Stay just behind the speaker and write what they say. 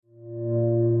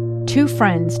Two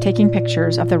friends taking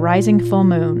pictures of the rising full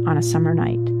moon on a summer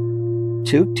night.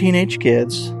 Two teenage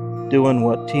kids doing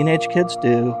what teenage kids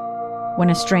do. When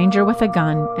a stranger with a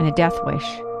gun and a death wish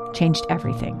changed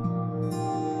everything.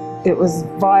 It was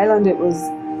violent, it was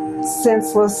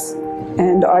senseless,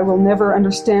 and I will never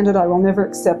understand it, I will never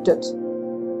accept it.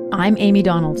 I'm Amy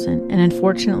Donaldson, and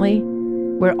unfortunately,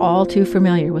 we're all too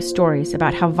familiar with stories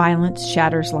about how violence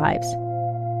shatters lives.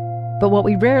 But what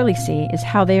we rarely see is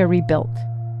how they are rebuilt.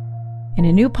 In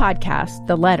a new podcast,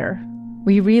 The Letter,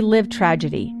 we relive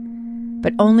tragedy,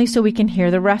 but only so we can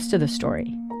hear the rest of the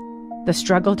story. The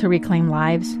struggle to reclaim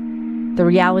lives, the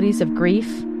realities of grief,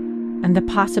 and the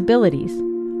possibilities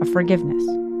of forgiveness.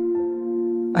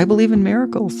 I believe in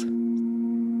miracles.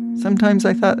 Sometimes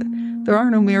I thought, there are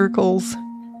no miracles.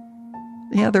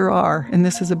 Yeah, there are, and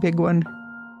this is a big one.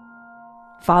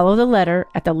 Follow The Letter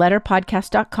at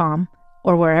theletterpodcast.com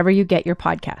or wherever you get your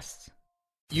podcasts.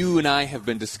 You and I have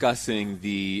been discussing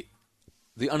the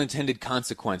unintended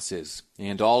consequences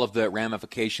and all of the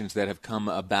ramifications that have come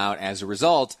about as a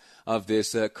result of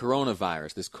this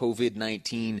coronavirus, this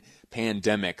COVID-19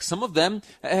 pandemic. Some of them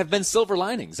have been silver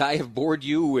linings. I have bored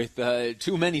you with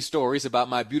too many stories about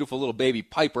my beautiful little baby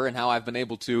Piper and how I've been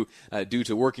able to, due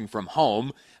to working from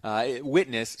home,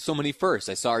 witness so many firsts.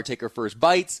 I saw her take her first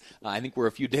bites. I think we're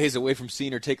a few days away from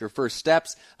seeing her take her first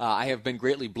steps. I have been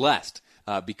greatly blessed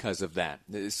because of that.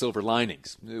 Silver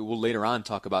linings. We'll later on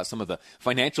talk about some of the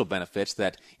financial benefits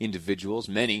that individuals,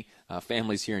 many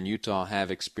families here in Utah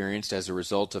have experienced as a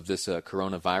result of this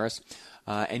coronavirus.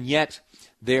 And yet,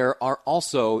 there are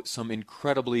also some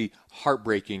incredibly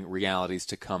heartbreaking realities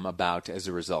to come about as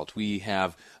a result. We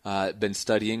have been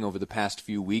studying over the past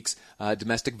few weeks,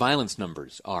 domestic violence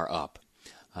numbers are up.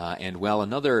 And while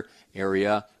another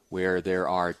area where there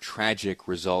are tragic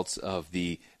results of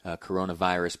the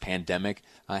coronavirus pandemic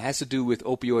has to do with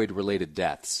opioid-related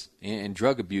deaths and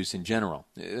drug abuse in general.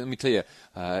 Let me tell you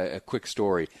a quick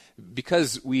story.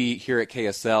 Because we here at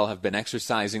KSL have been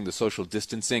exercising the social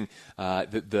distancing,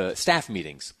 the staff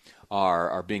meetings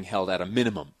are being held at a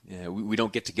minimum. We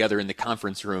don't get together in the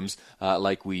conference rooms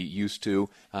like we used to,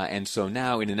 and so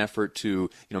now in an effort to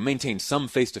maintain some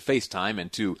face-to-face time and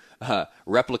to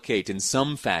replicate in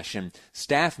some fashion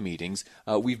staff meetings,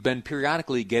 we've been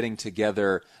periodically getting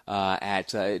together at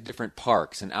different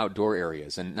parks and outdoor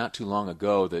areas. And not too long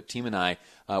ago, the team and I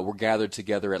were gathered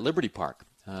together at Liberty Park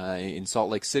in Salt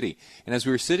Lake City. And as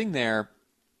we were sitting there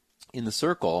in the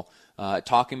circle,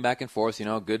 talking back and forth,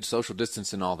 good social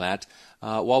distance and all that.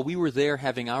 While we were there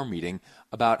having our meeting,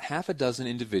 about half a dozen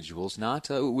individuals, not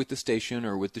with the station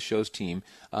or with the show's team,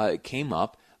 came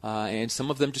up, and some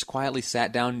of them just quietly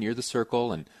sat down near the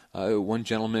circle, and one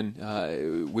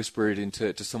gentleman whispered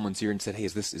into someone's ear and said, "Hey,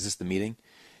 is this the meeting?"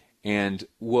 And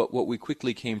what we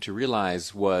quickly came to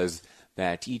realize was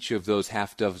that each of those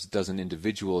half dozen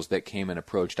individuals that came and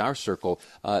approached our circle,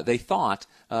 they thought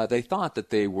that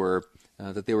they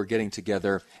were getting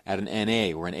together at an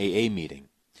NA or an AA meeting.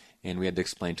 And we had to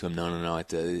explain to them, no,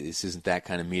 this isn't that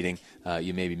kind of meeting.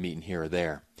 You may be meeting here or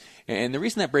there. And the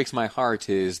reason that breaks my heart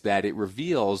is that it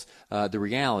reveals the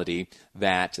reality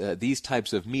that these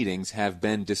types of meetings have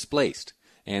been displaced,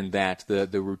 and that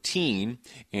the routine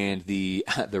and the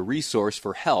resource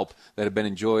for help that have been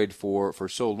enjoyed for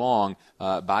so long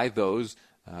by those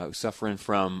suffering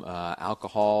from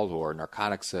alcohol or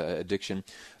narcotics addiction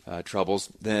troubles,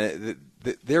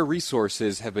 their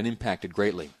resources have been impacted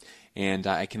greatly. And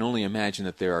I can only imagine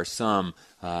that there are some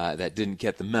that didn't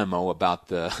get the memo about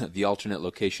the alternate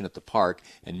location at the park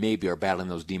and maybe are battling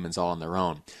those demons all on their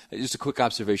own. Just a quick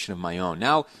observation of my own.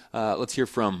 Now, let's hear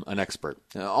from an expert.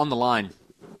 On the line,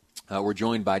 we're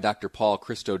joined by Dr. Paul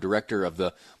Christo, director of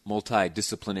the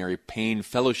Multidisciplinary Pain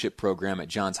Fellowship Program at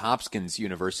Johns Hopkins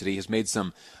University. He has made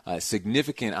some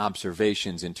significant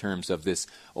observations in terms of this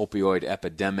opioid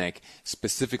epidemic,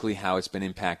 specifically how it's been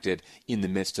impacted in the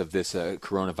midst of this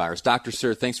coronavirus. Dr.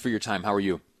 Sir, thanks for your time. How are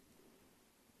you?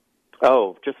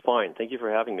 Oh, just fine. Thank you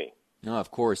for having me. No,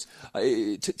 of course.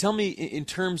 Tell me, in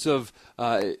terms of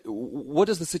what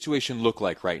does the situation look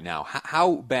like right now?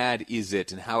 How bad is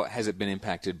it, and how has it been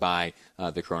impacted by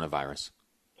the coronavirus?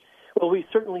 Well, we've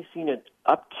certainly seen an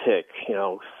uptick,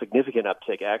 significant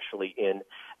uptick actually, in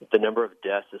the number of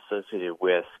deaths associated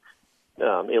with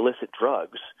illicit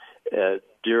drugs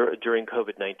during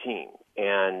COVID-19.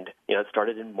 And, it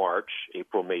started in March,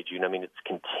 April, May, June. I mean, it's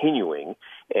continuing,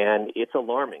 and it's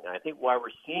alarming. And I think why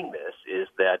we're seeing this is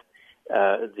that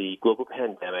the global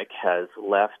pandemic has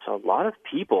left a lot of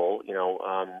people,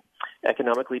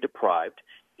 economically deprived,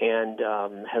 and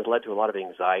has led to a lot of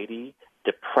anxiety,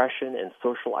 depression, and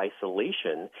social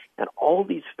isolation. And all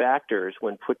these factors,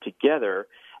 when put together,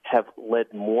 have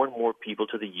led more and more people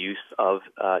to the use of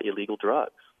illegal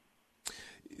drugs.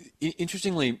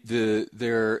 Interestingly,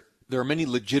 there are many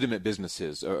legitimate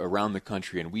businesses around the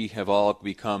country, and we have all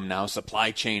become now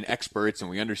supply chain experts, and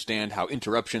we understand how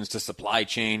interruptions to supply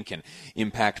chain can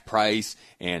impact price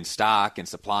and stock and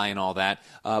supply and all that.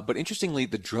 But interestingly,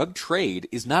 the drug trade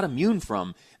is not immune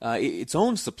from its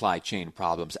own supply chain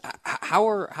problems.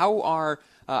 How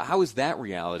is that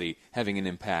reality having an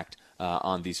impact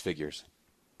on these figures?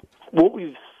 What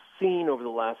we've seen over the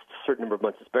last certain number of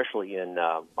months, especially in,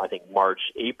 I think, March,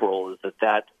 April, is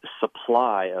that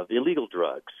supply of illegal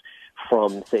drugs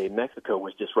from, say, Mexico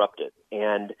was disrupted.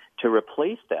 And to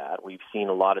replace that, we've seen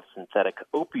a lot of synthetic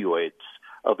opioids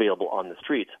available on the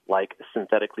streets, like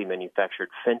synthetically manufactured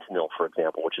fentanyl, for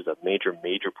example, which is a major,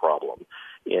 major problem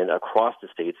across the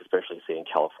states, especially, say, in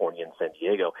California and San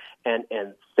Diego. And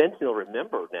fentanyl,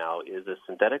 remember now, is a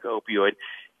synthetic opioid.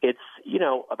 It's,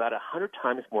 about 100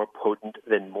 times more potent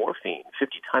than morphine,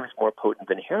 50 times more potent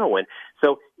than heroin.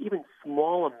 So even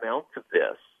small amounts of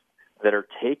this that are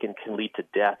taken can lead to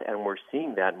death, and we're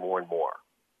seeing that more and more.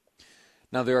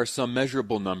 Now, there are some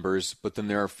measurable numbers, but then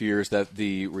there are fears that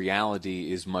the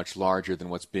reality is much larger than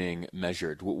what's being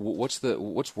measured. What's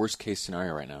worst case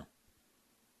scenario right now?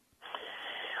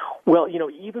 Well,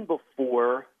 even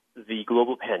before the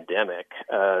global pandemic,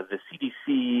 the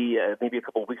CDC, maybe a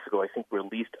couple of weeks ago, I think,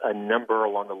 released a number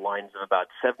along the lines of about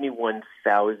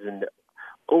 71,000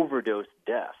 overdose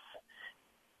deaths.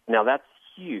 Now, that's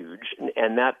huge,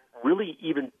 and that really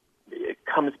even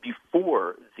comes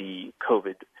before the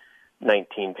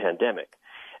COVID-19 pandemic.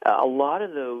 A lot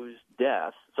of those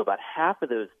deaths, so about half of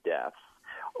those deaths,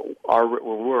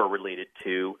 were related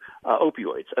to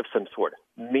opioids of some sort,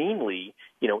 mainly,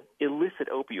 illicit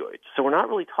opioids. So we're not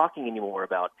really talking anymore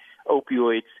about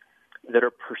opioids that are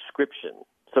prescription.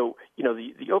 So,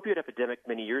 the opioid epidemic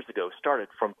many years ago started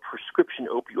from prescription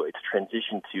opioids,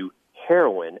 transitioned to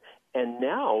heroin, and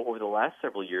now, over the last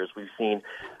several years, we've seen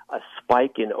a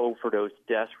spike in overdose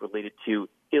deaths related to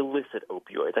illicit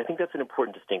opioids. I think that's an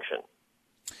important distinction.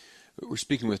 We're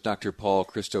speaking with Dr. Paul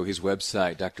Christo, his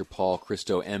website,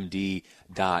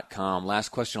 drpaulchristomd.com. Last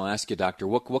question I'll ask you, Doctor.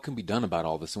 What can be done about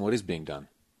all this, and what is being done?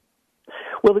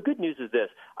 Well, the good news is this.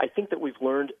 I think that we've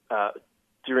learned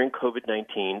during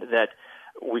COVID-19 that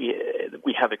we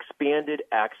have expanded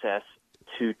access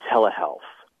to telehealth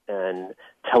and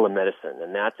telemedicine,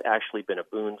 and that's actually been a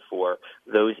boon for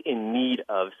those in need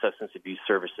of substance abuse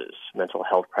services, mental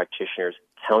health practitioners,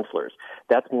 counselors.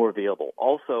 That's more available.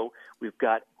 Also, we've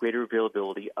got greater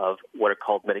availability of what are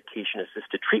called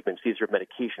medication-assisted treatments. These are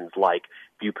medications like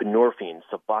buprenorphine,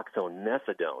 Suboxone,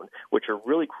 methadone, which are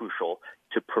really crucial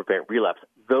to prevent relapse.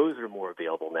 Those are more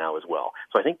available now as well.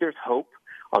 So I think there's hope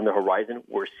on the horizon.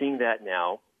 We're seeing that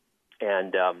now,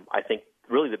 and I think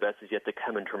really the best is yet to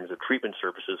come in terms of treatment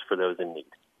services for those in need.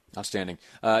 Outstanding.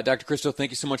 Dr. Christo,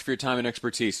 thank you so much for your time and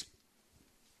expertise.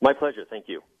 My pleasure. Thank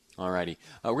you. All righty.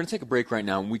 We're going to take a break right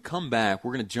now. When we come back,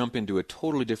 we're going to jump into a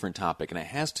totally different topic, and it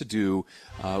has to do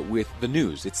with the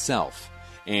news itself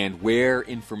and where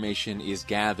information is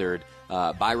gathered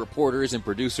by reporters and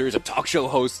producers and talk show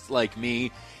hosts like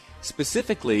me,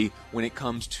 specifically when it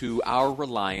comes to our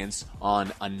reliance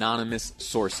on anonymous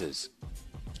sources.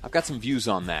 I've got some views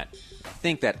on that. I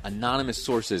think that anonymous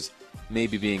sources may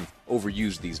be being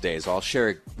overused these days. I'll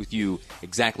share with you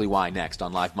exactly why next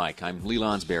on Live Mike. I'm Lee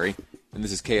Lonsberry, and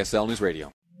this is KSL News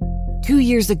Radio. 2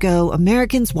 years ago,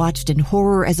 Americans watched in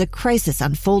horror as a crisis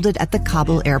unfolded at the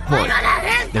Kabul airport.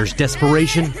 There's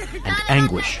desperation and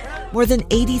anguish. More than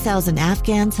 80,000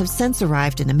 Afghans have since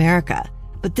arrived in America,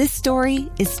 but this story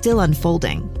is still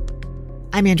unfolding.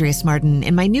 I'm Andrea Smartin.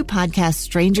 In my new podcast,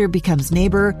 Stranger Becomes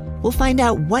Neighbor, we'll find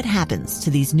out what happens to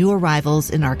these new arrivals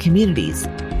in our communities.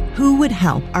 Who would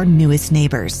help our newest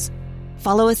neighbors?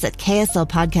 Follow us at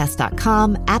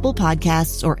kslpodcast.com, Apple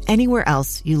Podcasts, or anywhere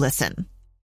else you listen.